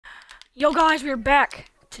Yo guys, we're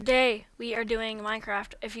back. Today we are doing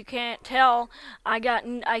Minecraft. If you can't tell,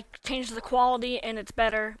 I changed the quality and it's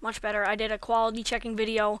better, much better. I did a quality checking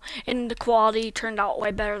video and the quality turned out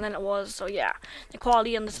way better than it was. So yeah, the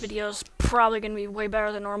quality in this video is probably gonna be way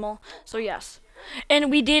better than normal. So yes.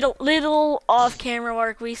 And we did a little off-camera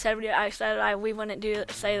work. We said we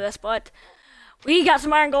wouldn't say this, but we got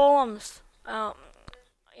some iron golems.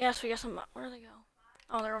 Yes, we got some. Where do they go?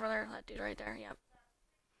 Oh, they're over there. That dude right there. Yep.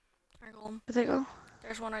 Iron golem. Where'd they go?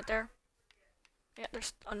 There's one right there. Yeah,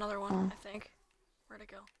 there's another one, I think. Where'd it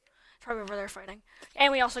go? It's probably over there fighting.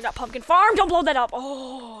 And we also got pumpkin farm. Don't blow that up.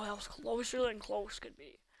 Oh, that was closer than close could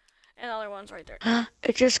be. And the other one's right there.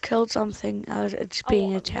 It just killed something. It's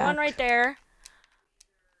being attacked. One right there.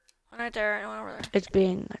 One right there and one over there. It's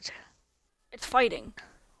being attacked. It's fighting.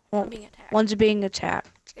 Well, Not being attacked. One's being attacked.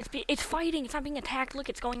 It's fighting. It's not being attacked. Look,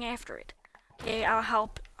 it's going after it. Okay, I'll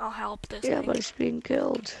help this Yeah, thing. but it's being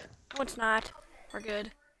killed. No, it's not. We're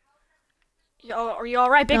good. Are you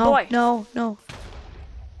alright, big boy? No.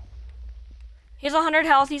 He's 100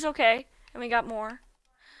 health. He's okay. And we got more.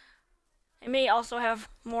 And me also have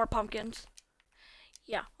more pumpkins.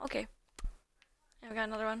 Yeah, okay. And we got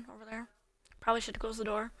another one over there. Probably should close the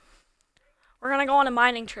door. We're gonna go on a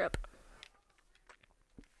mining trip.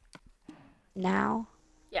 Now?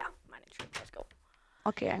 Yeah, mining trip. Let's go.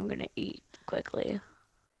 Okay, I'm gonna eat quickly.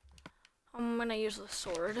 I'm gonna use the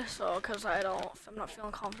sword, cause I'm not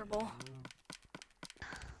feeling comfortable.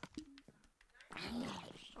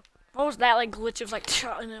 What was that, like, glitch? It was like,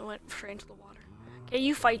 and it went straight into the water. Okay,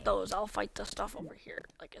 you fight those. I'll fight the stuff over here.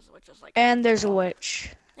 Which is like. And there's a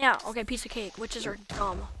witch. Yeah, okay, piece of cake. Witches are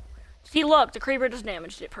dumb. See, look, the creeper just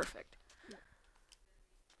damaged it. Perfect.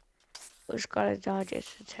 Who's gotta dodge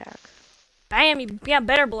its attack? Bam! Yeah,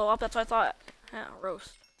 better blow up. That's what I thought. Yeah,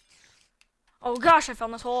 roast. Oh gosh, I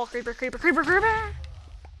found this hole. Creeper.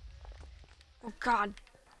 Oh god.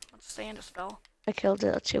 That sand just fell. I killed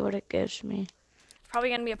it. Let's see what it gives me. It's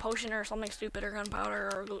probably gonna be a potion or something stupid, or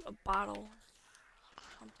gunpowder, or a bottle.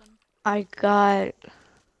 Something. I got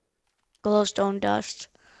glowstone dust.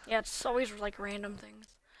 Yeah, it's always like random things.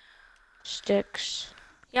 Sticks.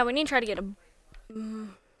 Yeah, we need to try to get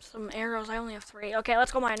some arrows. I only have 3. Okay,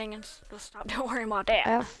 let's go mining and just stop. Don't worry about that. I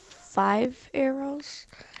have 5 arrows.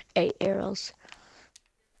 8 arrows.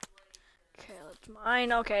 Okay, let's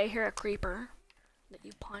mine. Okay, here a creeper that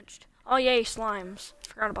you punched. Oh yay, slimes.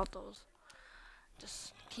 Forgot about those.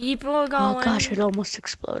 Just keep on going. Oh gosh, it almost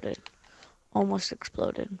exploded. Almost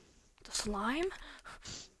exploded. The slime?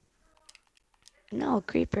 No,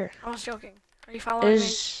 creeper. I was joking. Are you following me?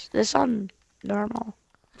 Is this on normal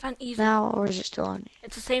It's on easy. now, or is it still on?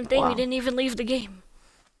 It's the same thing. Wow. We didn't even leave the game.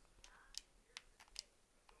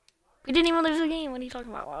 We didn't even leave the game. What are you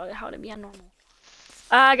talking about? How would it be on normal?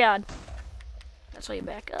 Ah, God. That's why you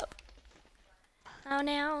back up. Oh,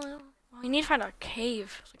 now. We need to find a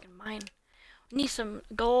cave so we can mine. We need some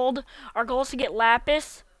gold. Our goal is to get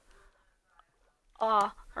lapis.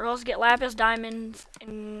 Our goal is to get lapis, diamonds,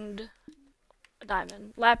 and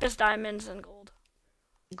diamond. Lapis, diamonds, and gold.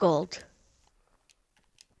 Gold.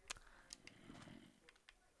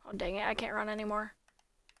 Oh, dang it. I can't run anymore.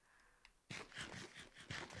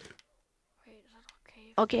 Wait, is that a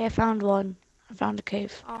cave? Okay, I found one. I found a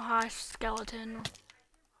cave. Oh, hi, skeleton.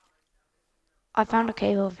 I found a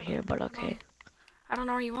cave over here, but okay. I don't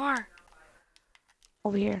know where you are.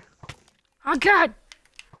 Over here. Oh, God!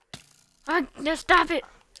 Just stop it!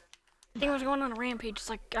 I think I was going on a rampage. It's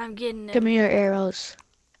like, I'm getting it. Give me your arrows.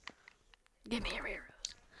 Give me your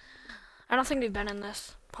arrows. I don't think we've been in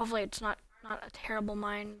this. Hopefully it's not a terrible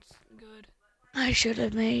mine. It's good. I should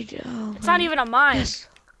have made. Oh, It's not even a mine. Yes.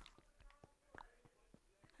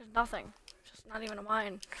 There's nothing. It's just not even a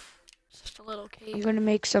mine. It's just a little cave. I'm gonna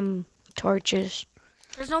make some torches.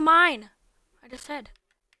 There's no mine. I just said.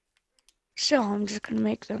 So I'm just gonna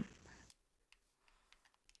make them.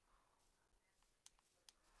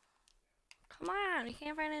 Come on, we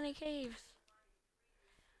can't find any caves.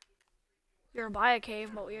 We were by a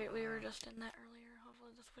cave, but we were just in that earlier.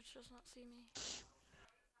 Hopefully this witch does not see me.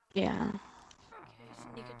 Yeah. Okay,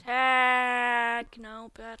 sneak attack.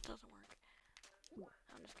 Nope, that doesn't work.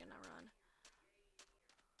 I'm just gonna run.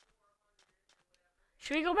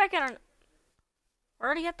 Should we go back in our... We're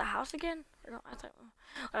already at the house again? Or no, I thought...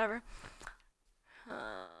 Whatever.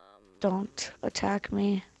 Don't attack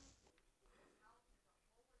me.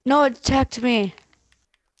 No, it attacked me.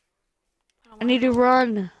 I need to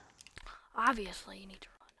run. Obviously, you need to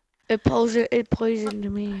It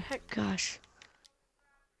poisoned me. Heck. Gosh.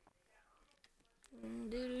 run.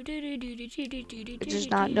 It does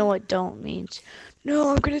not know what don't means. No,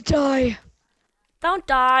 I'm gonna die. Don't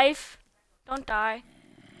dive. Don't die.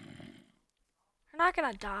 not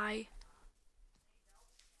gonna die.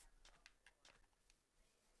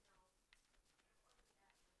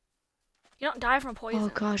 You don't die from poison. Oh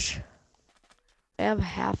gosh. I have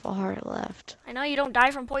half a heart left. I know you don't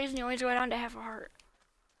die from poison, you always go down to half a heart.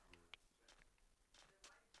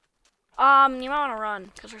 You might wanna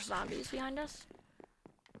run, because there's zombies behind us.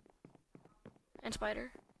 And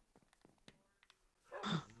spider.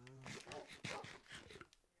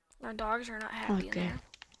 Our dogs are not happy in there.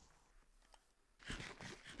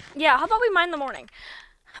 Yeah, how about we mine in the morning?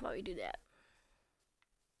 How about we do that?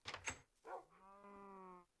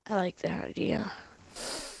 I like that idea.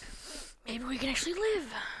 Maybe we can actually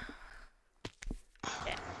live.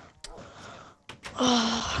 Yeah.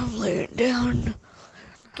 Oh, I'm laying down.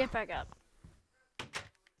 Get back up.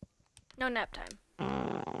 No nap time.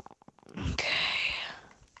 Okay.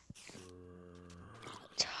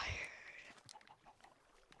 Tired.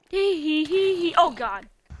 Hee hee hee hee. Oh god.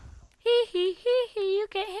 Hee hee hee hee. You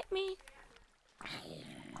can't hit me.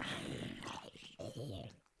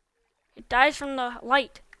 It dies from the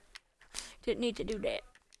light. Didn't need to do that.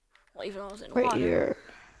 Well, even though it was in Right water. here.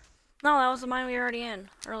 No, that was the mine we were already in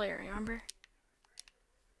earlier. Remember?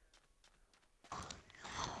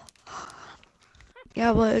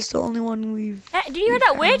 Yeah, but it's the only one we've. Hey, did you hear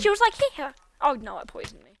that witch? It was like, hey. Oh no, it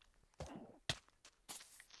poisoned me.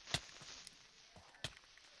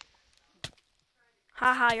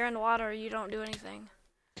 Haha, you're in the water. You don't do anything.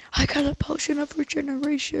 I got a potion of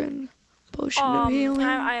regeneration. Potion of healing.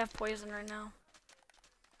 I have poison right now.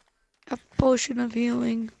 A potion of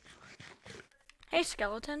healing. Hey,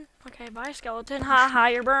 skeleton. Okay, bye, skeleton. Haha,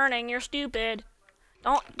 you're burning. You're stupid.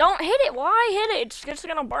 Don't hit it. Why hit it? It's just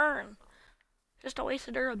gonna burn. Just a waste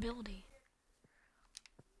of durability.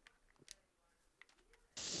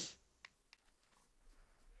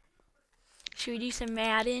 Should we do some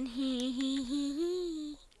Madden? Hee hee hee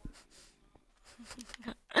hee.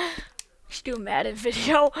 We should do a Madden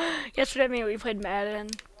video. Yesterday, we played Madden.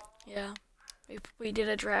 Yeah. We did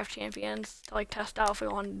a draft champions to like test out if we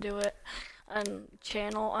wanted to do it on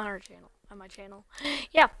my channel.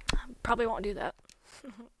 Yeah, probably won't do that.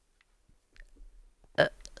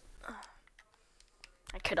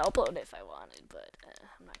 I could upload it if I wanted, but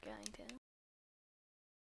I'm not going to.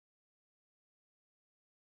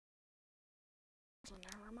 So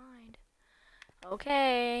never mind.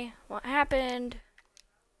 Okay, what happened?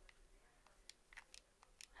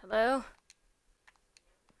 Hello?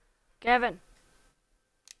 Kevin.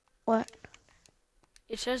 What?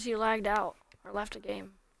 It says you lagged out or left the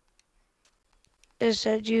game. It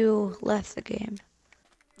said you left the game.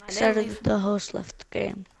 I Said didn't leave. the host left the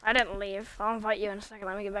game. I didn't leave. I'll invite you in a second.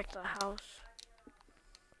 Let me get back to the house.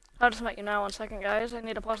 I'll just invite you now. 1 second, guys. I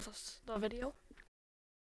need to pause the video.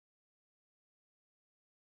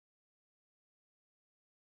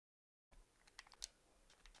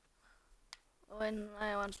 When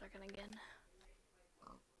 1 second again.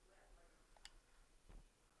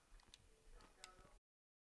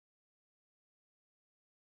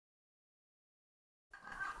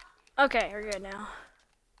 Okay, we're good now.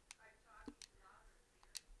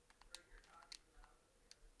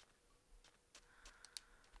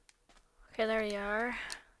 Okay, there you are.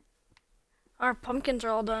 Our pumpkins are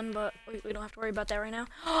all done, but we don't have to worry about that right now.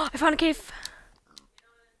 Oh, I found a cave.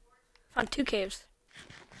 Found 2 caves.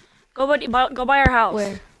 Go by our house.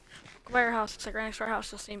 Where? Go by our house. It's like right next to our house.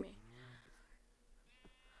 You'll see me.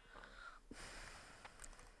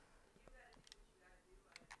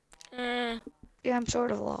 Yeah, I'm sort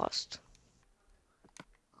of lost.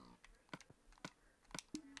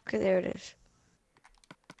 Okay, there it is.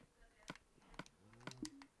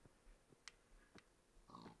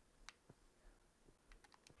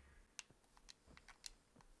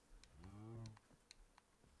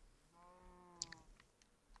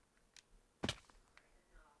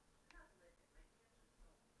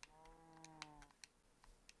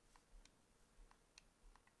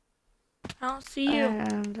 I don't see you.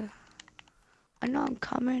 And I know I'm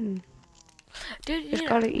coming. Dude, you Just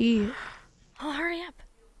gotta eat. Oh, hurry up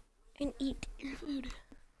and eat your food.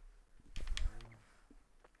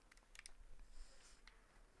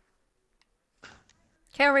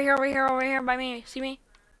 Okay, over here by me. See me?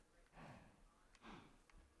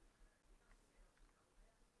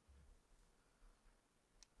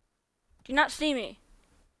 Do you not see me?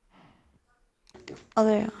 Oh,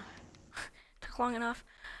 there. Took long enough.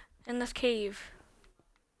 In this cave.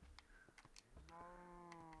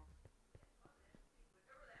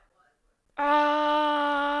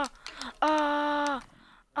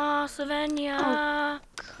 Savannah. Oh.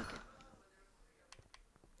 Okay.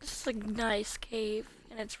 This is a nice cave,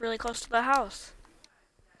 and it's really close to the house.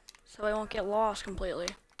 So I won't get lost completely.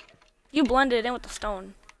 You blended in with the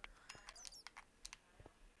stone.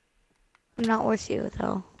 I'm not with you,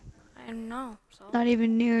 though. I know, so. Not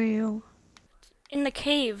even near you. In the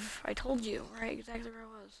cave, I told you, right? Exactly where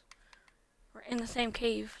I was. We're in the same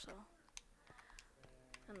cave, so.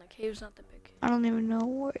 And the cave's not the big cave. I don't even know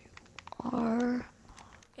where you are.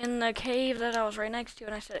 In the cave that I was right next to,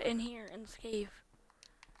 and I said, in here, in this cave.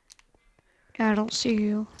 Yeah, I don't see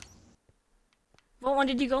you. What one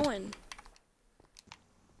did you go in?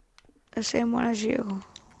 The same one as you.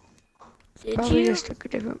 Did Probably you? just took a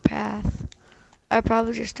different path. I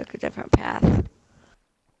probably just took a different path.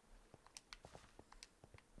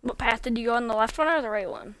 What path did you go on, the left one or the right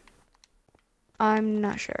one? I'm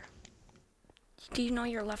not sure. Do you know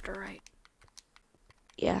your left or right?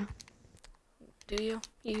 Yeah. Do you?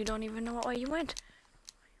 You don't even know what way you went.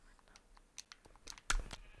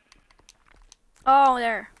 Oh,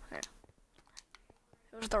 there. It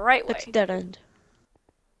was the right way. It's dead end.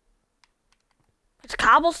 It's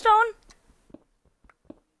cobblestone?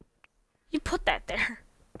 You put that there.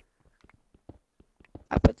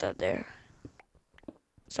 I put that there.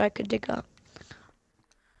 So I could dig up.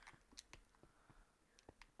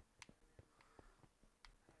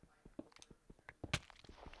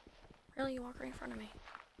 Really? You walk right in front of me.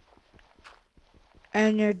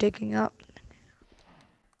 And you're digging up.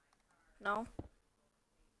 No.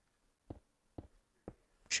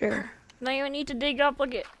 Sure. Now you need to dig up.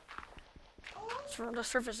 Look at the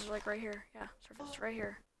surface is like right here. Yeah, surface is right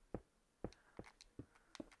here.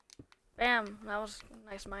 Bam. That was a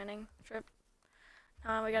nice mining trip.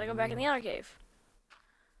 Now we gotta go back in the other cave.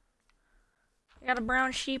 We got a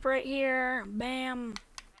brown sheep right here. Bam.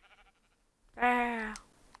 Bah.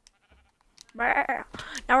 Bah.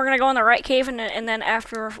 Now we're gonna go in the right cave, and then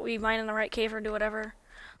after we mine in the right cave or do whatever.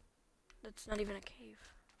 That's not even a cave.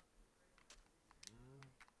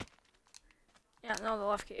 Yeah, no, the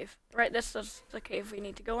left cave. Right, this is the cave we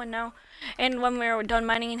need to go in now. And when we're done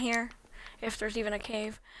mining in here, if there's even a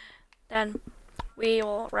cave, then we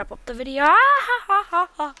will wrap up the video. Ah, ha, ha, ha,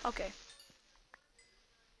 ha. Okay.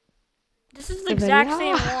 This is the exact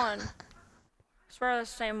same one. I swear it's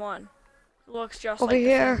the same one. It looks just Over like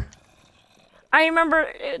here. the same. I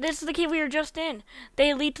remember, this is the cave we were just in.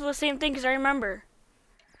 They lead to the same thing, because I remember.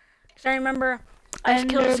 I just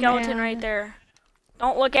killed a skeleton right there.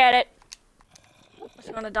 Don't look at it. It's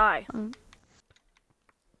gonna die.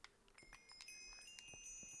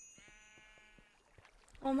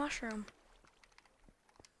 Oh, mushroom.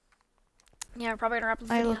 Yeah, we're probably gonna wrap this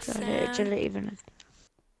video I looked at it. It didn't even.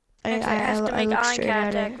 Actually, I have to I make looked eye straight at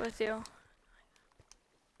contact it. with you.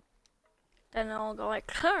 Then I'll go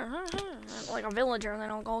like like a villager, and then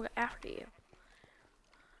I'll go after you.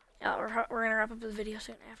 Yeah, we're gonna wrap up the video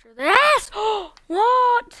soon after this.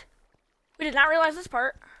 What? We did not realize this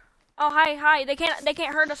part. Oh, hi. They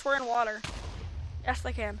can't hurt us. We're in water. Yes,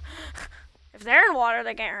 they can. If they're in water,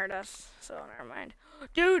 they can't hurt us. So never mind.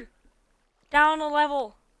 Dude, down a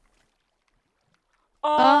level.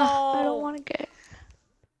 Oh. I don't want to get.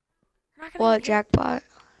 Not gonna What, get jackpot?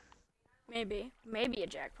 Maybe a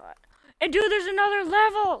jackpot. And dude, there's another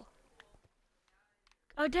level.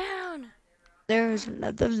 Go down. There's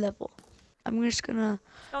another level. I'm just gonna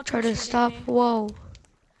Don't try to shoot stop. me. Whoa.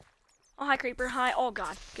 Oh, hi, creeper. Hi. Oh,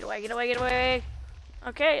 God. Get away.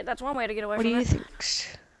 Okay, that's one way to get away What from do you it. think?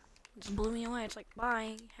 It just blew me away. It's like,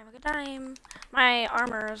 bye. Have a good time. My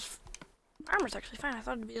armor's actually fine. I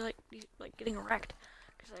thought it'd be like getting wrecked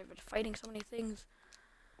because I've been fighting so many things.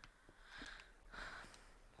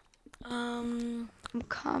 I'm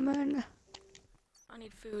coming. I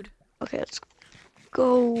need food. Okay, let's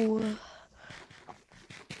go.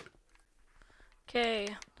 Okay,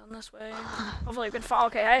 down this way. Hopefully we can fall.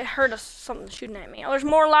 Okay, I heard something shooting at me. Oh, there's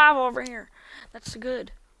more lava over here. That's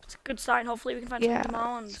good. It's a good sign. Hopefully we can find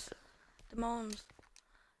some demons.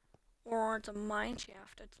 Or it's a mine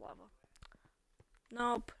shaft. It's lava.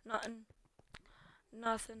 Nope, nothing.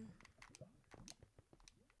 Nothing.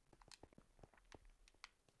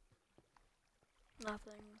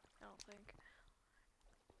 Nothing, I don't think.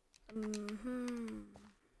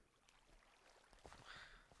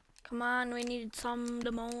 Come on, we need some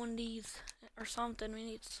demonies or something. We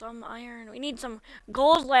need some iron. We need some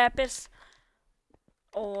gold lapis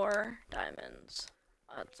or diamonds.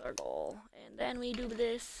 That's our goal. And then we do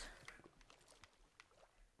this.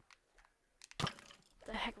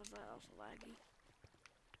 The heck was that? That was laggy.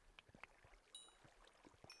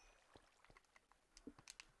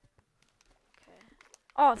 Okay.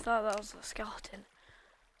 Oh, I thought that was a skeleton.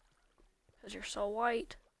 Because you're so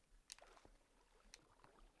white.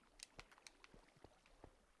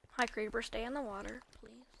 Hi, creeper. Stay in the water,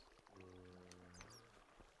 please.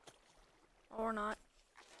 Or not.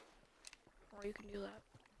 Or you can do that.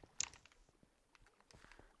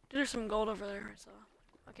 There's some gold over there, I saw.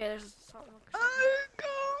 Okay, there's something.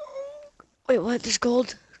 Wait, what? There's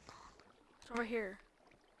gold? It's over here.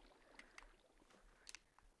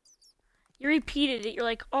 You repeated it. You're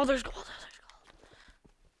like, oh, there's gold. There's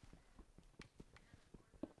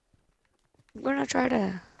gold. I'm gonna try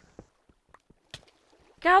to.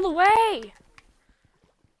 Get out of the way!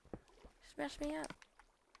 Just messed me up.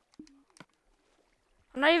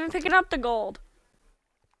 I'm not even picking up the gold.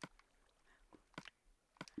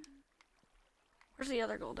 Where's the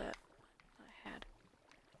other gold at? I had.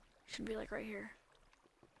 Should be like right here.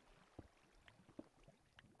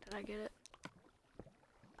 Did I get it?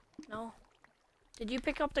 No. Did you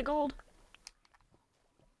pick up the gold?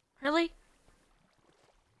 Really?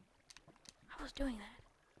 I was doing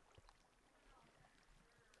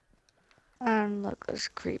that. And look, this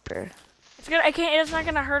creeper. It's gonna. I can't. It's not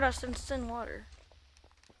gonna hurt us since it's in water.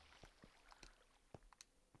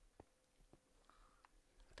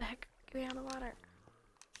 What the heck? Get me out of the water.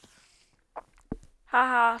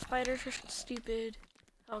 Haha, spiders are stupid.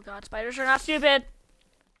 Oh god, spiders are not stupid.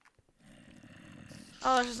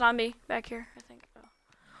 Oh, there's a zombie back here, I think. Oh.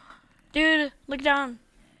 Dude, look down.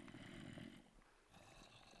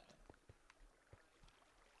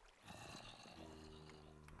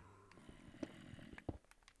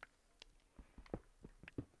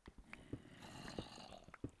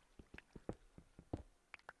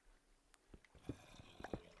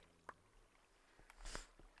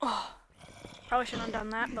 Oh, probably shouldn't have done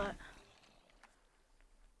that, but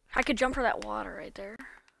I could jump for that water right there,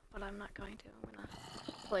 but I'm not going to. I'm gonna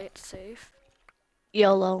play it safe.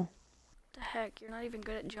 YOLO. What the heck? You're not even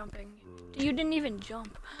good at jumping. You didn't even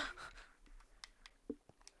jump.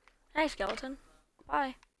 Hey, skeleton.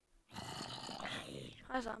 Bye.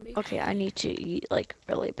 Hi, zombie. Okay, I need to eat like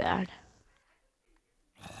really bad.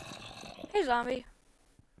 Hey, zombie.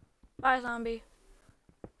 Bye, zombie.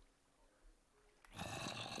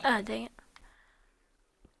 Ah, dang it.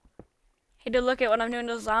 Hey, dude, look at what I'm doing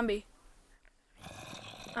to the zombie.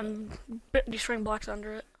 I'm destroying blocks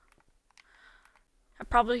under it. I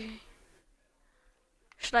probably...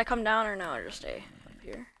 Should I come down or no, or just stay up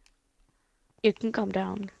here? You can come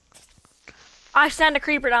down. I sent a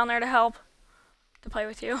creeper down there to help. To play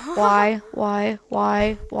with you. Why? Why?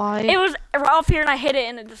 It was up here and I hit it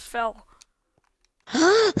and it just fell.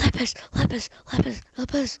 Lapis, lapis, lapis,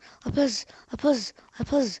 lapis, lapis, lapis,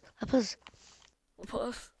 lapis, lapis.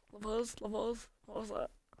 Lapis. What was that?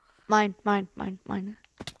 Mine.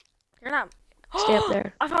 You're not. Stay up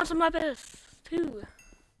there. I found some lapis too.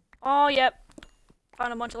 Oh, yep.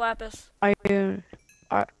 Found a bunch of lapis. Are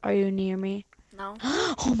you near me? No.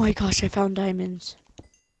 Oh my gosh, I found diamonds.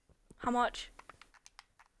 How much?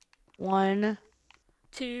 1,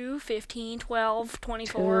 2, 15, 12,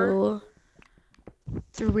 24.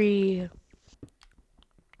 2, 3.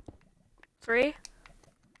 3?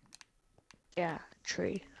 Yeah,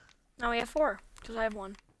 tree. Now we have 4, because I have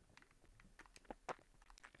 1.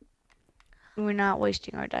 We're not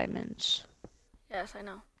wasting our diamonds. Yes, I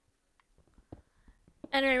know.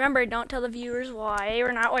 And remember, don't tell the viewers why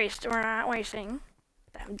we're not wasting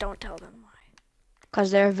them. Don't tell them why. Because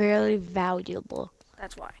they're very valuable.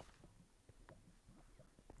 That's why.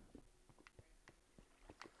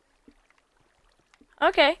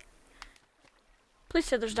 Okay. Please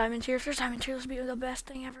say there's diamonds here. If there's diamonds here, this would be the best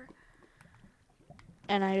thing ever.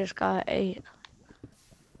 And I just got 8.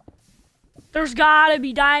 There's gotta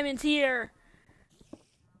be diamonds here.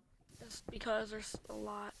 Just because there's a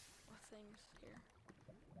lot of things here.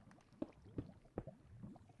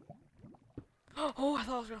 Oh, I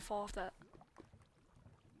thought I was gonna fall off that.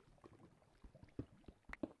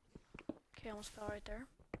 Okay, I almost fell right there.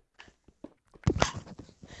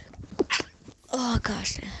 Oh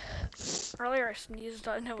gosh. Earlier I sneezed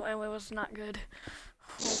and it was not good.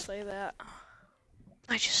 I'll say that.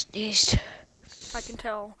 I just sneezed. I can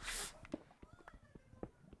tell.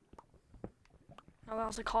 No, that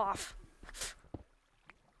was a cough.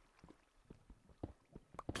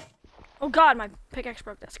 Oh god, my pickaxe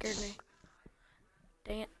broke. That scared me.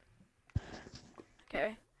 Dang it.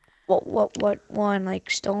 Okay. What one? Like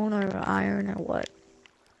stone or iron or what?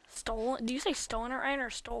 Stolen? Do you say stone or iron or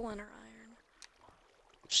stolen or iron?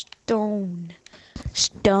 Stone.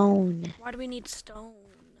 Stone. Why do we need stone?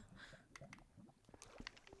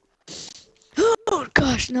 Oh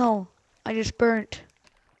gosh, no. I just burnt.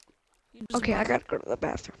 You just Okay, I gotta go to the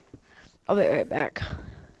bathroom. I'll be right back.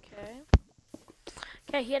 Okay.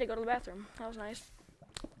 Okay, he had to go to the bathroom. That was nice.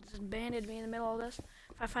 Just abandoned me in the middle of this.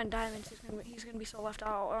 If I find diamonds, he's gonna be so left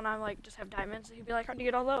out. And I'm like, just have diamonds. He'd be like, how'd you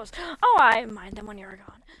get all those? Oh, I mined them when you were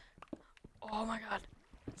gone. Oh my god,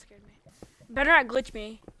 that scared me. Better not glitch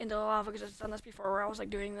me into the lava because it's done this before where I was like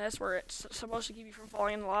doing this where it's supposed to keep you from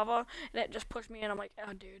falling in the lava and it just pushed me and I'm like,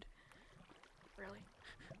 oh dude. Really?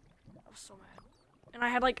 I was so mad. And I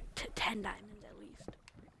had like 10 diamonds at least.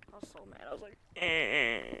 I was so mad. I was like,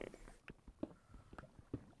 eh.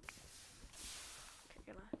 Okay,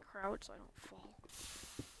 gonna crouch so I don't fall.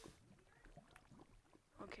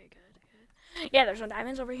 Okay, good. Yeah, there's no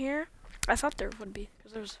diamonds over here. I thought there would be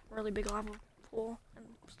because there's a really big lava pool and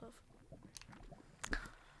stuff.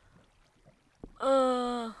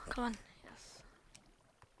 Come on. Yes.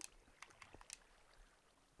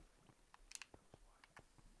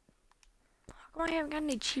 How come I haven't got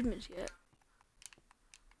any achievements yet?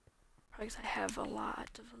 Probably because I have a lot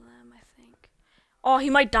of them, I think. Oh, he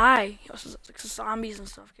might die. Like, zombies and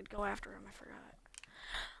stuff could go after him. I forgot.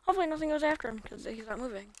 Hopefully nothing goes after him because he's not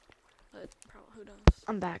moving. But probably who knows?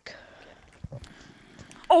 I'm back. Okay.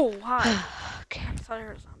 Oh, hi. Okay. I thought I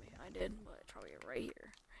heard a zombie. I did, but it's probably right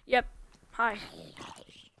here. Yep. Hi.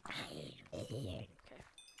 Okay.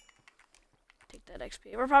 Take that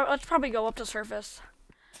XP. Let's probably go up to surface.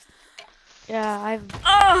 Yeah,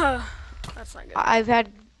 That's not good. I've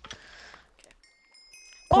had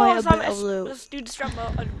Okay. quite a bit of loot. This dude just dropped a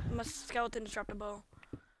bow. My skeleton just dropped a bow.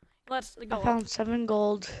 Let's go. I found 7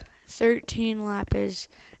 gold, 13 lapis,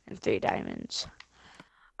 and 3 diamonds.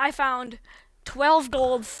 I found 12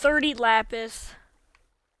 gold, 30 lapis.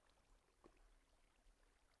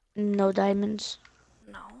 No diamonds.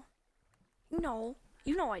 No.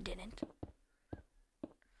 You know I didn't.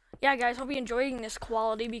 Yeah, guys, hope you're enjoying this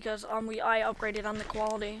quality because I upgraded on the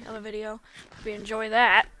quality of the video. Hope you enjoy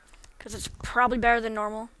that because it's probably better than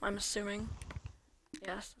normal. I'm assuming.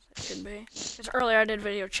 Yes, it should be. Because earlier I did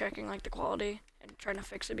video checking like the quality and trying to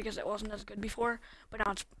fix it because it wasn't as good before, but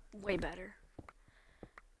now it's way better.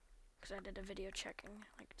 Because I did a video checking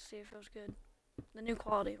like to see if it was good. The new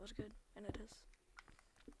quality was good, and it is.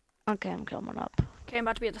 Okay, I'm coming up. Okay, I'm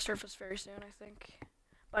about to be at the surface very soon, I think.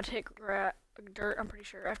 About to hit dirt, I'm pretty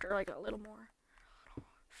sure, after like a little more.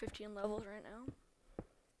 15 levels right now.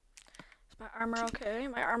 Is my armor okay?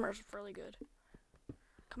 My armor's really good.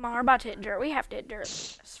 Come on, we're about to hit dirt. We have to hit dirt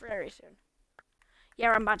very soon.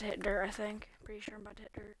 Yeah, I'm about to hit dirt, I think. Pretty sure I'm about to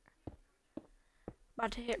hit dirt.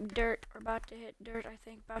 About to hit dirt. We're about to hit dirt, I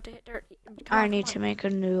think. About to hit dirt. I need to make a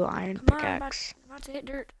new iron pickaxe. I'm about to hit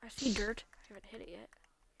dirt. I see dirt. I haven't hit it yet.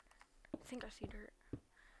 I think I see dirt.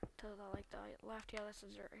 To the left, yeah, that's the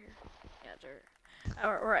dirt right here. Yeah, dirt.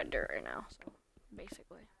 We're at dirt right now, so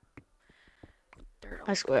basically. Dirt.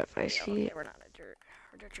 I swear if I see okay, we're not at dirt.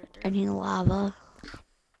 We're dirt right there. any lava.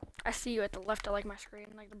 I see you at the left of like my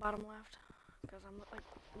screen, like the bottom left, because I'm like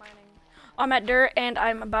mining. I'm at dirt and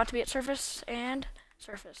I'm about to be at surface and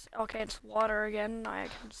surface. Okay, it's water again. I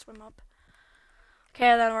can swim up.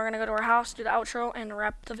 Okay, then we're gonna go to our house, do the outro, and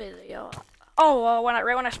wrap the video. Oh,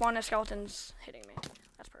 right when I spawned, the skeleton's hitting me.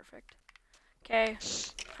 That's perfect. Okay,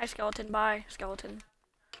 hi skeleton. Bye skeleton.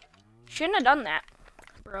 Shouldn't have done that,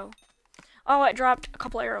 bro. Oh, it dropped a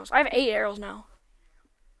couple arrows. I have 8 arrows now.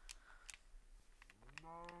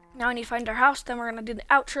 Now I need to find our house, then we're gonna do the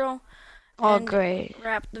outro. Oh, and great.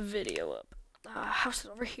 wrap the video up. The house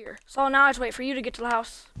is over here. So now I just wait for you to get to the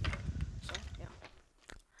house. So, yeah.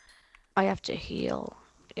 I have to heal.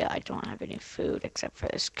 Yeah, I don't have any food except for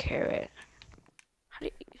this carrot.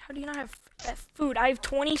 How do you not have food? I have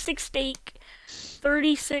 26 steak,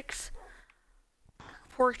 36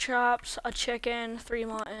 pork chops, a chicken, 3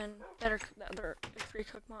 mutton, that are 3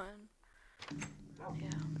 cooked mutton. Yeah.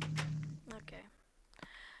 Okay.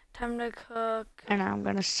 Time to cook. And I'm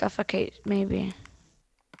gonna suffocate, maybe.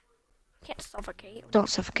 Can't suffocate. Don't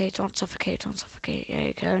suffocate, don't suffocate, don't suffocate. Yeah,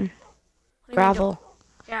 you can. Gravel.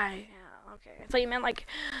 Yeah, okay. I thought you meant like,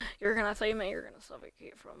 you're gonna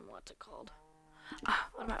suffocate from, what's it called?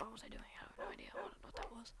 What was I doing? I have no idea what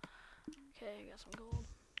that was. Okay, I got some gold.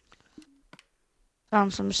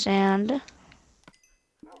 Found some sand.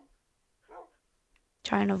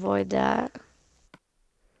 Trying to avoid that.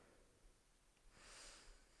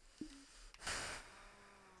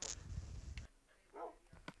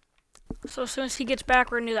 So as soon as he gets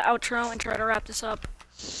back, we're gonna do the outro and try to wrap this up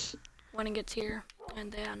when he gets here.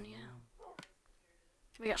 And then, yeah.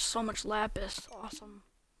 We got so much lapis. Awesome.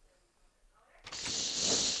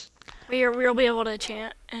 We'll be able to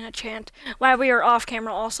enchant. While we were off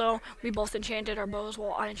camera also, we both enchanted our bows.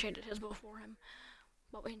 Well, I enchanted his bow for him.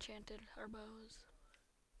 But we enchanted our bows.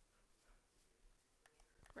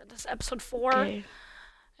 This is episode 4. Okay.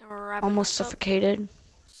 And we're wrapping Almost suffocated.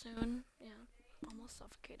 Soon. Yeah. Almost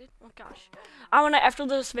suffocated. Oh gosh. After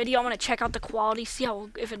this video, I'm gonna check out the quality, see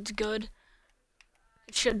if it's good.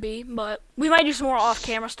 It should be, but we might do some more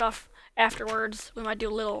off-camera stuff afterwards. We might do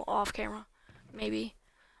a little off-camera. maybe.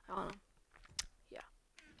 I don't know. Yeah.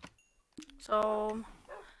 So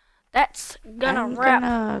that's gonna I'm wrap.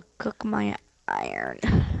 gonna cook my iron.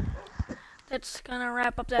 That's gonna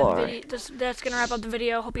wrap up that Or video. That's gonna wrap up the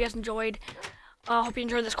video. Hope you guys enjoyed. Hope you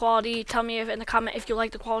enjoyed this quality. Tell me if in the comment if you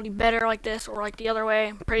like the quality better like this or like the other way.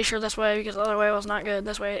 I'm pretty sure this way because the other way was not good.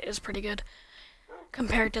 This way is pretty good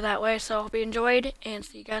compared to that way. So hope you enjoyed and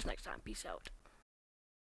see you guys next time. Peace out.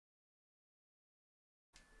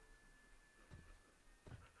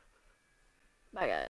 Bye guys.